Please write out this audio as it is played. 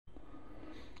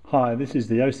Hi, this is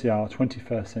the OCR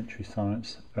 21st Century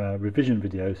Science revision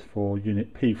videos for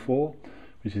Unit P4,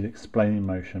 which is explaining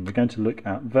motion. We're going to look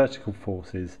at vertical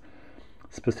forces,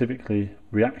 specifically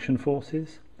reaction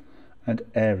forces and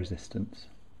air resistance.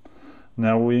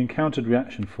 Now, we encountered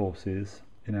reaction forces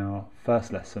in our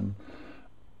first lesson,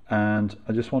 and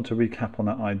I just want to recap on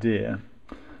that idea.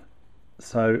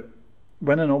 So,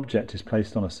 when an object is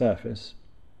placed on a surface,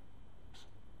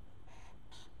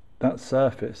 that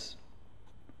surface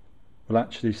will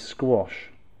actually squash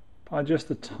by just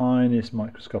the tiniest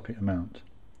microscopic amount.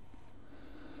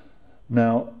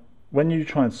 Now, when you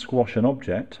try and squash an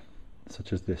object,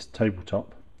 such as this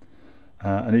tabletop,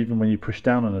 and even when you push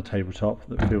down on a tabletop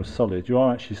that feels solid, you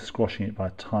are actually squashing it by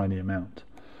a tiny amount.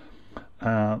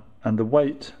 And the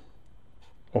weight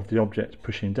of the object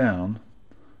pushing down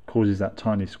causes that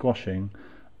tiny squashing,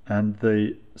 and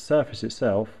the surface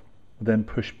itself will then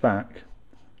push back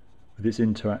with its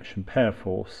interaction pair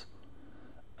force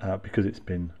because it's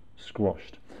been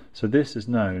squashed. So this is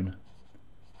known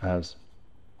as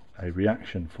a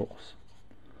reaction force,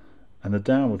 and the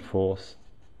downward force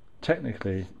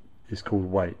technically is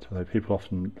called weight, although people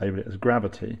often label it as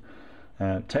gravity.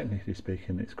 Technically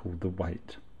speaking, it's called the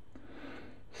weight.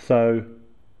 So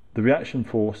the reaction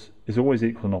force is always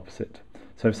equal and opposite.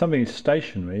 So if something is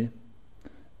stationary,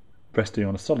 resting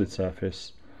on a solid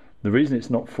surface, the reason it's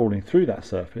not falling through that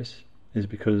surface is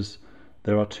because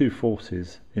there are two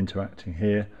forces interacting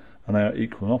here, and they are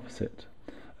equal and opposite.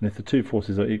 And if the two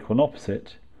forces are equal and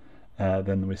opposite,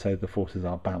 then we say the forces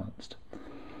are balanced.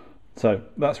 So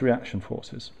that's reaction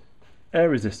forces. Air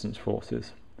resistance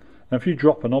forces. Now, if you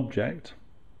drop an object,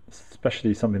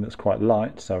 especially something that's quite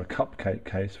light, so a cupcake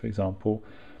case, for example,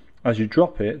 as you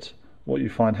drop it, what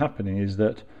you find happening is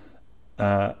that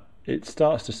it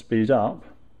starts to speed up.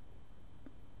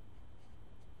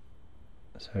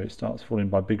 So it starts falling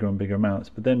by bigger and bigger amounts,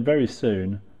 but then very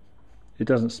soon it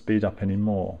doesn't speed up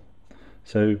anymore.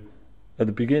 So at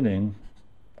the beginning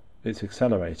it's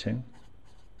accelerating,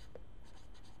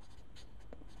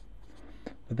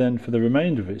 but then for the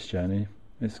remainder of its journey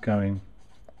it's going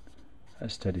at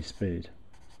steady speed.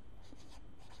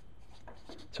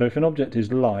 So if an object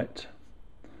is light,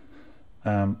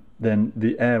 then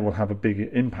the air will have a big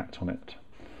impact on it.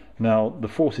 Now, the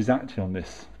forces acting on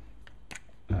this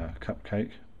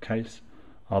cupcake case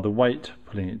are the weight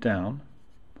pulling it down,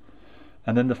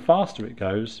 and then the faster it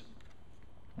goes,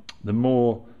 the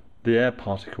more the air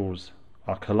particles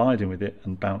are colliding with it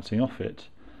and bouncing off it,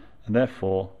 and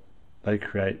therefore they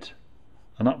create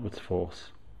an upwards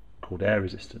force called air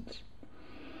resistance.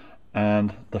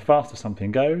 And the faster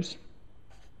something goes,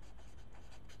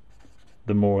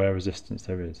 the more air resistance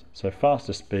there is. So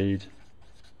faster speed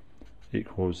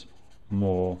equals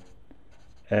more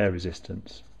air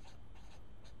resistance.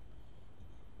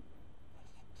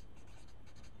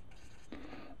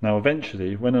 Now,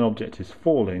 eventually, when an object is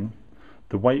falling,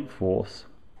 the weight force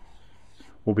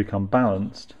will become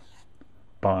balanced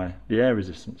by the air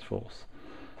resistance force,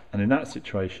 and in that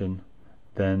situation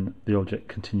then the object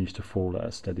continues to fall at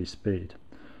a steady speed.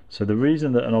 So the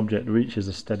reason that an object reaches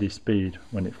a steady speed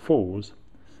when it falls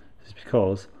is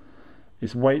because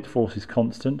its weight force is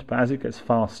constant, but as it gets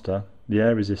faster, the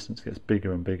air resistance gets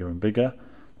bigger and bigger and bigger.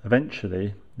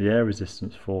 Eventually, the air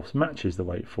resistance force matches the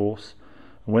weight force,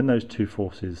 and when those two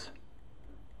forces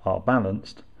are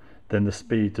balanced, then the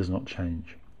speed does not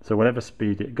change. So whatever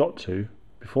speed it got to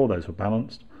before those were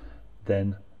balanced,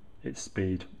 then its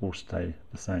speed will stay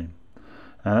the same.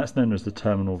 And that's known as the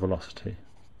terminal velocity.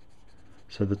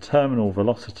 So the terminal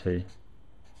velocity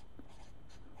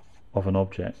of an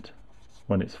object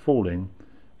when it's falling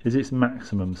is its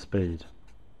maximum speed.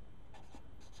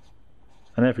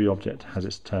 And every object has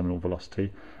its terminal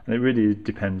velocity, and it really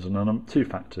depends on two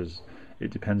factors. It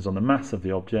depends on the mass of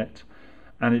the object,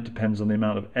 and it depends on the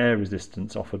amount of air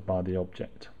resistance offered by the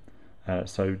object.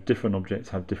 So different objects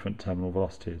have different terminal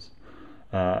velocities.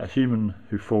 A human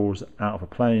who falls out of a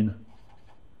plane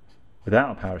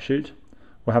without a parachute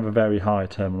will have a very high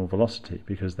terminal velocity,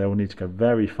 because they will need to go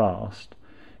very fast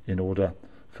in order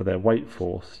for their weight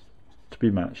force to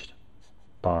be matched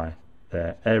by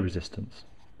their air resistance.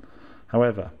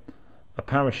 However, a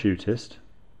parachutist,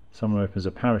 someone who opens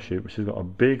a parachute which has got a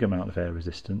big amount of air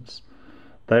resistance,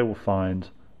 they will find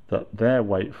that their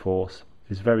weight force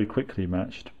is very quickly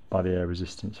matched by the air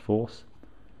resistance force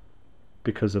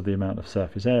because of the amount of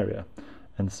surface area.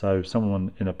 And so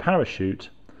someone in a parachute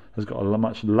has got a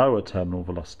much lower terminal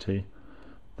velocity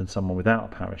than someone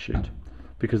without a parachute,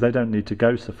 because they don't need to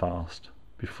go so fast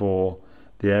before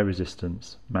the air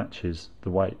resistance matches the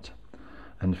weight.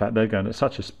 And in fact, they're going at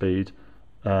such a speed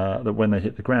that when they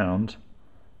hit the ground,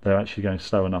 they're actually going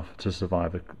slow enough to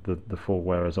survive the fall,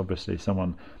 whereas obviously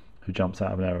someone who jumps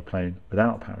out of an aeroplane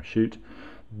without a parachute,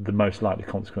 the most likely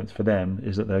consequence for them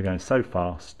is that they're going so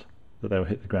fast that they'll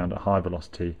hit the ground at high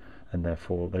velocity and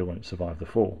therefore they won't survive the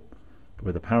fall. But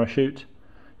with a parachute,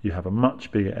 you have a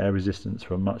much bigger air resistance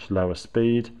for a much lower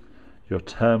speed, your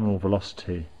terminal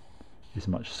velocity is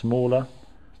much smaller,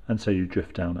 and so you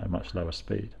drift down at a much lower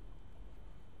speed.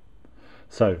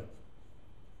 So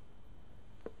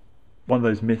one of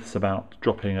those myths about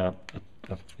dropping a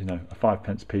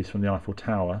 5p piece from the Eiffel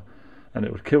Tower and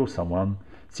it would kill someone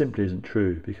simply isn't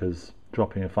true, because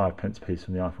dropping a 5p piece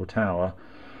from the Eiffel Tower,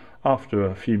 after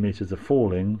a few meters of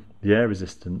falling, the air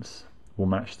resistance will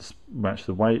match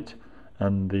the weight,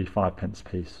 and the 5p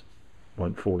piece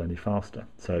won't fall any faster.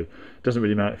 So it doesn't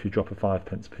really matter if you drop a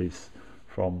 5p piece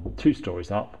from 2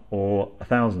 stories up or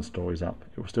 1,000 stories up,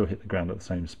 it will still hit the ground at the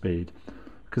same speed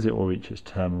because it will reach its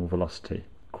terminal velocity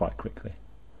quite quickly.